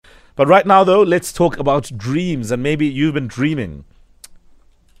But right now, though, let's talk about dreams. And maybe you've been dreaming.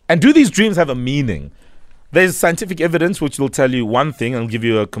 And do these dreams have a meaning? There's scientific evidence which will tell you one thing and give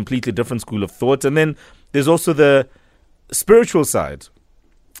you a completely different school of thought. And then there's also the spiritual side,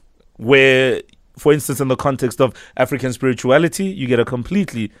 where, for instance, in the context of African spirituality, you get a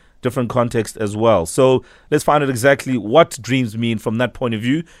completely different context as well. So let's find out exactly what dreams mean from that point of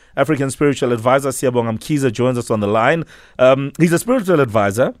view. African spiritual advisor Siyabonga Mkhize joins us on the line. He's a spiritual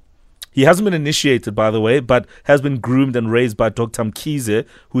advisor. He hasn't been initiated, by the way, but has been groomed and raised by Dr. Mkhize,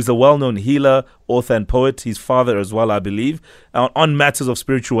 who's a well-known healer, author, and poet. His father as well, I believe, on matters of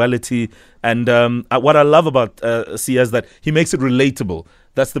spirituality. And what I love about Siya is that he makes it relatable.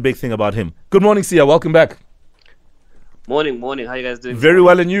 That's the big thing about him. Good morning, Siya. Welcome back. Morning. How you guys doing? Very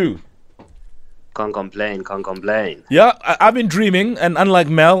well, and you? Can't complain. Yeah, I've been dreaming, and unlike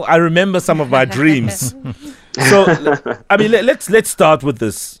Mel, I remember some of my dreams. So, I mean, let's start with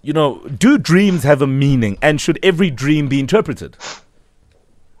this. You know, do dreams have a meaning, and should every dream be interpreted?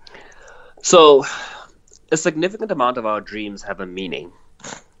 So, a significant amount of our dreams have a meaning,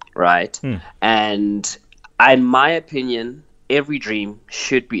 right? And in my opinion, every dream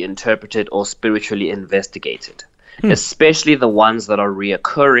should be interpreted or spiritually investigated, especially the ones that are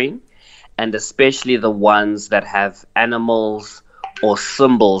reoccurring, and especially the ones that have animals or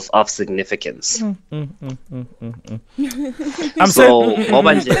symbols of significance. Umel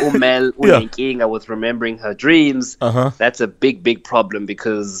with remembering her dreams, that's a big problem,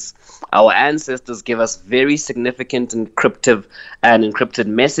 because our ancestors give us very significant encrypted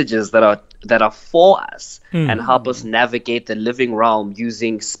messages that are for us and help us navigate the living realm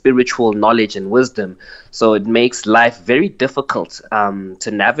using spiritual knowledge and wisdom. So it makes life very difficult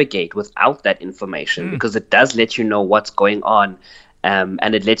to navigate without that information, because it does let you know what's going on.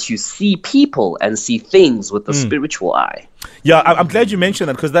 And it lets you see people and see things with the spiritual eye. Yeah, I'm glad you mentioned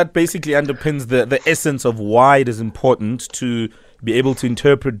that, because that basically underpins the essence of why it is important to be able to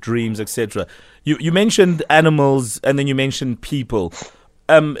interpret dreams, etc. You mentioned animals, and then you mentioned people.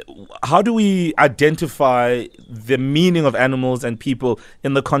 How do we identify the meaning of animals and people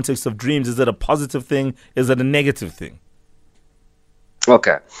in the context of dreams? Is it a positive thing? Is it a negative thing?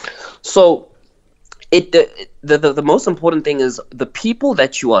 Okay, so the most important thing is the people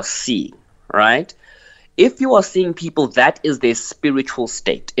that you are seeing, right? If you are seeing people, that is their spiritual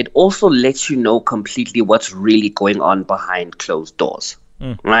state. It also lets you know completely what's really going on behind closed doors,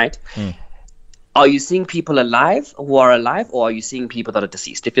 right? Are you seeing people who are alive, or are you seeing people that are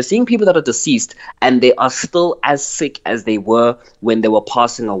deceased? If you're seeing people that are deceased and they are still as sick as they were when they were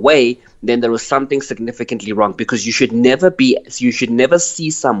passing away, then there is something significantly wrong, because you should never see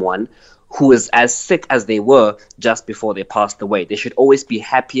someone who is as sick as they were just before they passed away. They should always be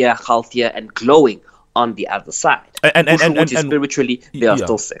happier, healthier, and glowing on the other side. And spiritually, they are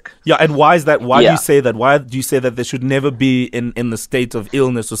still sick. Yeah, and why is that? Why do you say that? Why do you say that they should never be in the state of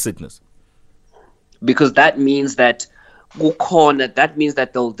illness or sickness? Because that means that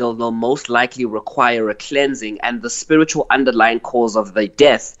they'll most likely require a cleansing, and the spiritual underlying cause of the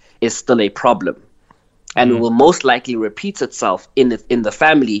death is still a problem, and it will most likely repeat itself in the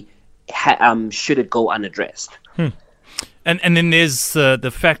family. Should it go unaddressed. And then there's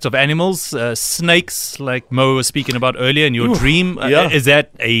the fact of animals, snakes, like Mo was speaking about earlier in your dream. Is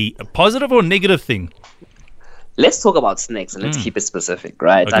that a positive or negative thing? Let's talk about snakes, and let's keep it specific,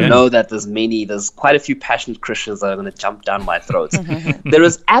 right? Okay. I know that there's quite a few passionate Christians that are going to jump down my throat. There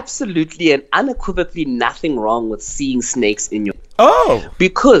is absolutely and unequivocally nothing wrong with seeing snakes in your...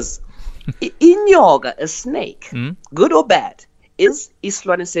 Because in yoga, a snake, good or bad, is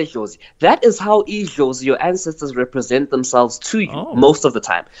isilwane sedlozi. That is how idlozi, your ancestors, represent themselves to you most of the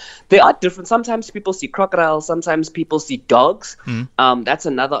time. They are different. Sometimes people see crocodiles, sometimes people see dogs. That's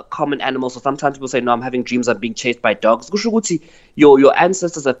another common animal. So sometimes people say, no, I'm having dreams of being chased by dogs. Your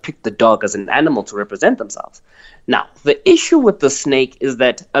ancestors have picked the dog as an animal to represent themselves. Now, the issue with the snake is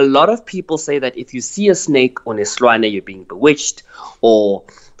that a lot of people say that if you see a snake on isilwane, you're being bewitched, or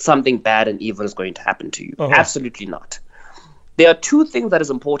something bad and evil is going to happen to you. Absolutely not. There are two things that is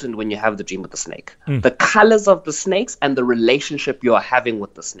important when you have the dream with the snake. The colors of the snakes and the relationship you are having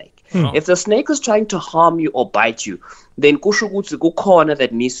with the snake. If the snake is trying to harm you or bite you, then corner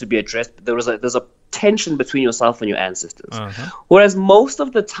that needs to be addressed. There's a tension between yourself and your ancestors. Whereas most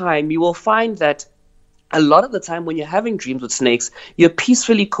of the time, you will find that a lot of the time when you're having dreams with snakes, you're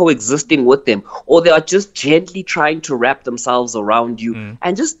peacefully coexisting with them, or they are just gently trying to wrap themselves around you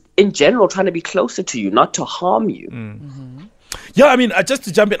and just in general trying to be closer to you, not to harm you. Yeah, I mean, just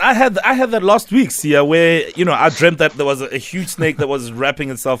to jump in, I had that last week, Sia, where I dreamt that there was a huge snake that was wrapping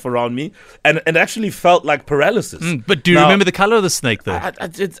itself around me, and it actually felt like paralysis. But do you remember the color of the snake, though? I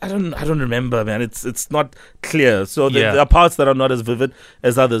don't remember, man. It's not clear. So there are parts that are not as vivid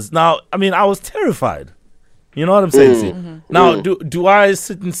as others. Now, I mean, I was terrified. You know what I'm saying? Sia? Now, do I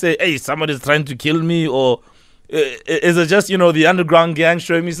sit and say, "Hey, somebody's trying to kill me," or is it just, the underground gang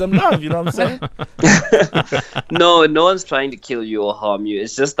showing me some love? You know what I'm saying? No one's trying to kill you or harm you.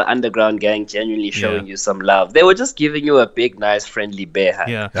 It's just the underground gang genuinely showing you some love. They were just giving you a big, nice, friendly bear hug.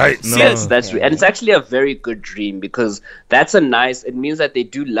 Yeah. That's and it's actually a very good dream, because it means that they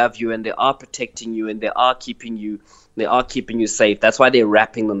do love you and they are protecting you and they are keeping you safe. That's why they're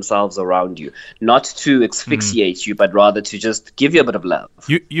wrapping themselves around you, not to asphyxiate you, but rather to just give you a bit of love.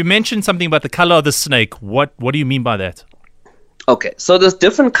 You mentioned something about the color of the snake. What do you mean by that? Okay, so there's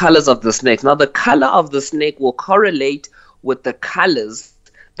different colors of the snake. Now, the color of the snake will correlate with the colors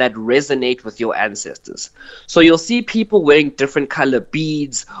that resonate with your ancestors. So you'll see people wearing different color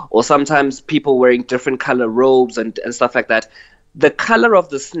beads, or sometimes people wearing different color robes and stuff like that. The color of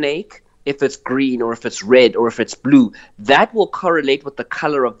the snake, if it's green or if it's red or if it's blue, that will correlate with the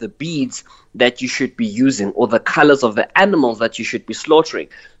color of the beads that you should be using, or the colors of the animals that you should be slaughtering.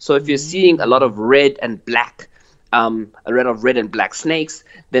 So if you're seeing a lot of red and black snakes,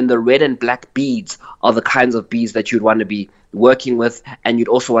 then the red and black beads are the kinds of beads that you'd want to be working with, and you'd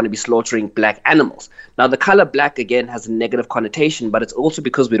also want to be slaughtering black animals. Now, the color black, again, has a negative connotation, but it's also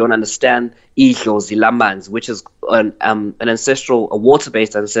because we don't understand Idlozi Lamans, which is a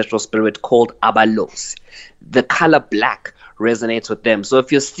water-based ancestral spirit called Abalos. The color black resonates with them. So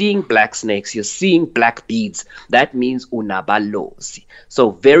if you're seeing black snakes, you're seeing black beads, that means Unabalosi.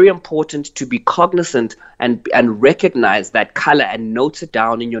 So very important to be cognizant and recognize that color and note it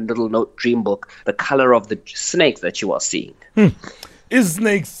down in your little dream book, the color of the snakes that you are seeing. Is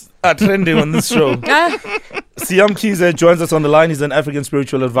snakes are trending on this show? Siyabonga Mkhize joins us on the line. He's an African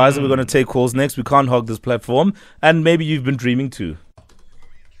spiritual advisor. We're going to take calls next. We can't hog this platform. And maybe you've been dreaming too.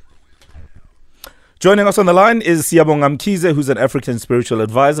 Joining us on the line is Siyabonga Mkhize, who's an African spiritual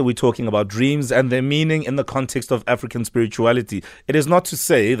advisor. We're talking about dreams and their meaning in the context of African spirituality. It is not to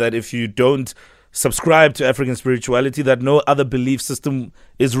say that if you don't subscribe to African spirituality, that no other belief system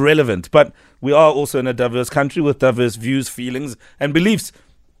is relevant. But we are also in a diverse country with diverse views, feelings, and beliefs.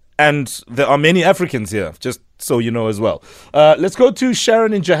 And there are many Africans here, just so you know as well. Let's go to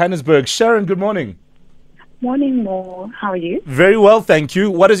Sharon in Johannesburg. Sharon, good morning. Morning, Mo. How are you? Very well, thank you.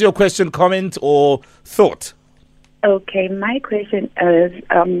 What is your question, comment, or thought? Okay, my question is,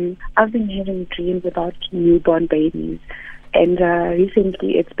 I've been having dreams about newborn babies, and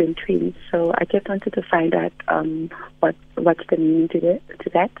recently it's been twins, so I just wanted to find out what's the meaning to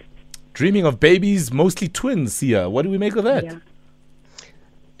that. Dreaming of babies, mostly twins, Sia. What do we make of that? Yeah.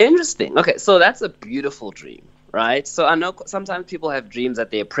 Interesting. Okay, so that's a beautiful dream, right? So I know sometimes people have dreams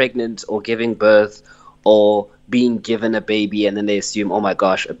that they're pregnant or giving birth or being given a baby, and then they assume, oh my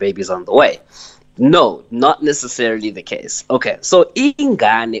gosh, a baby's on the way. No, not necessarily the case. Okay, so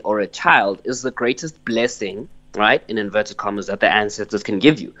ingane, or a child, is the greatest blessing, right, in inverted commas, that the ancestors can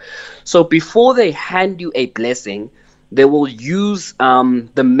give you. So before they hand you a blessing, they will use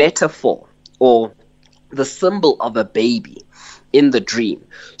the metaphor or the symbol of a baby in the dream.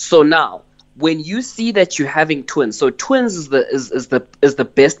 So now, when you see that you're having twins, so twins is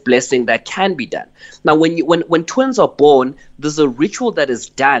the best blessing that can be done. Now, when twins are born, there's a ritual that is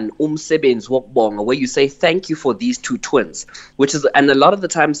done, umsebenzi wokubonga, where you say thank you for these two twins, and a lot of the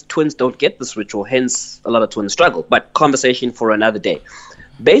times twins don't get this ritual, hence a lot of twins struggle. But conversation for another day.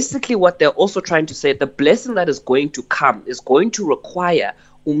 Basically, what they're also trying to say, the blessing that is going to come is going to require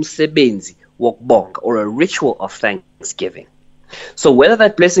umsebenzi wokubonga, or a ritual of thanksgiving. So whether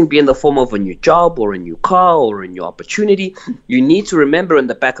that blessing be in the form of a new job or a new car or a new opportunity, you need to remember in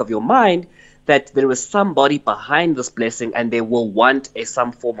the back of your mind that there is somebody behind this blessing, and they will want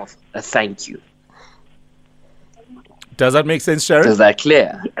some form of a thank you. Does that make sense, Sharon? Is that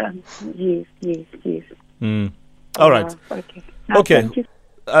clear? Yes. All right. Okay. Okay.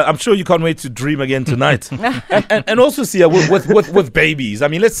 I'm sure you can't wait to dream again tonight. and also, Sia, with babies. I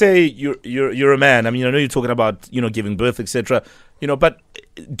mean, let's say you're a man. I mean, I know you're talking about giving birth, etc. But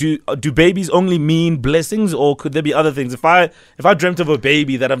do babies only mean blessings, or could there be other things? If I dreamt of a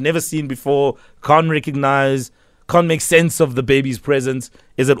baby that I've never seen before, can't recognize, can't make sense of the baby's presence,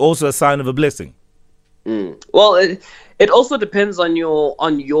 is it also a sign of a blessing? Well, it also depends on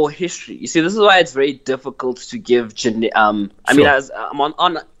your history. You see, this is why it's very difficult to give as I'm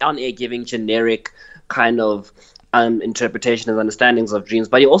on air giving generic kind of interpretation and understandings of dreams,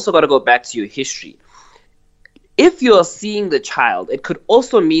 but you also got to go back to your history. if you're seeing the child, it could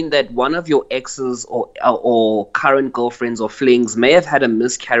also mean that one of your exes or current girlfriends or flings may have had a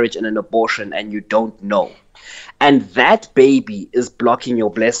miscarriage and an abortion and you don't know. And that baby is blocking your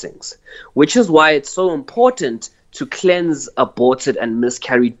blessings, which is why it's so important to cleanse aborted and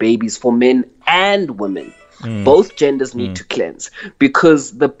miscarried babies for men and women. Both genders need to cleanse,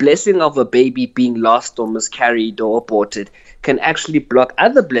 because the blessing of a baby being lost or miscarried or aborted can actually block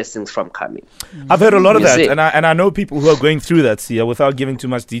other blessings from coming. I've heard a lot of that, and I know people who are going through that, Sia, without giving too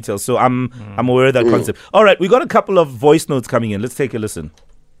much detail. So I'm aware of that concept. All right, we got a couple of voice notes coming in. Let's take a listen.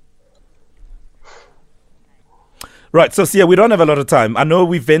 Right, so Sia, we don't have a lot of time. I know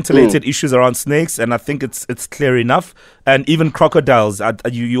we've ventilated issues around snakes, and I think it's clear enough. And even crocodiles,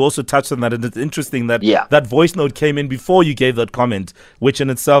 you also touched on that, and it's interesting that that voice note came in before you gave that comment, which in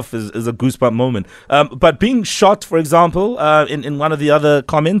itself is a goosebump moment. But being shot, for example, in one of the other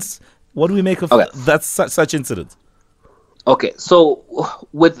comments, what do we make of that such incidents? Okay, so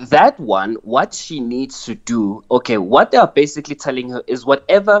with that one, what she needs to do, what they are basically telling her is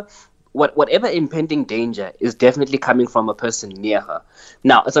whatever impending danger is definitely coming from a person near her.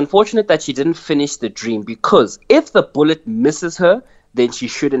 Now, it's unfortunate that she didn't finish the dream, because if the bullet misses her, then she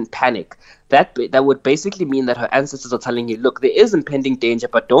shouldn't panic. That would basically mean that her ancestors are telling you, look, there is impending danger,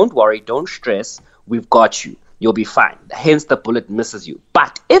 but don't worry, don't stress, we've got you. You'll be fine. Hence, the bullet misses you.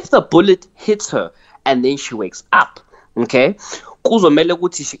 But if the bullet hits her and then she wakes up,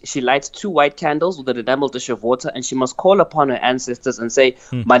 she lights 2 white candles with an enamel dish of water, and she must call upon her ancestors and say,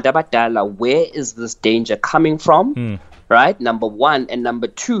 Mandabadala, where is this danger coming from? Right? Number 1. And number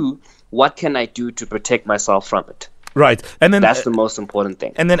 2, what can I do to protect myself from it? Right. And then that's the most important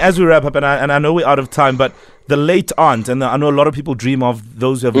thing. And then as we wrap up, and I know we're out of time, but the late aunt, and I know a lot of people dream of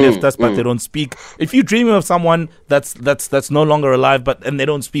those who have left us, but they don't speak. If you dream of someone that's no longer alive, and they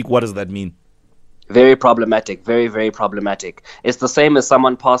don't speak, what does that mean? Very problematic, very, very problematic. It's the same as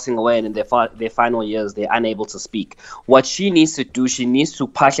someone passing away and in their final years, they're unable to speak. What she needs to do, she needs to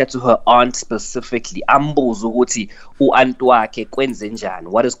pasha to her aunt specifically. What is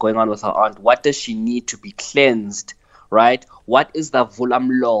going on with her aunt? What does she need to be cleansed, right? What is the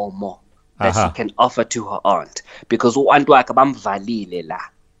vulamlomo that she can offer to her aunt? Because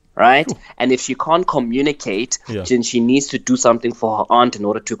right? And if she can't communicate, then she needs to do something for her aunt in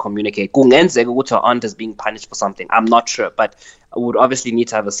order to communicate. Her aunt is being punished for something. I'm not sure, but I would obviously need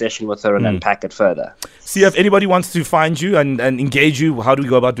to have a session with her and unpack it further. See, if anybody wants to find you and engage you, how do we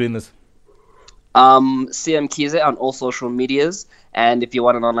go about doing this? Siyabonga Mkhize on all social medias. And if you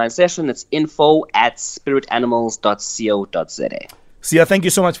want an online session, it's info@spiritanimals.co.za. Sia, thank you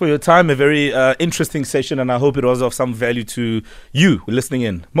so much for your time. A very interesting session, and I hope it was of some value to you listening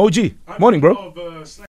in. Moji, morning, bro.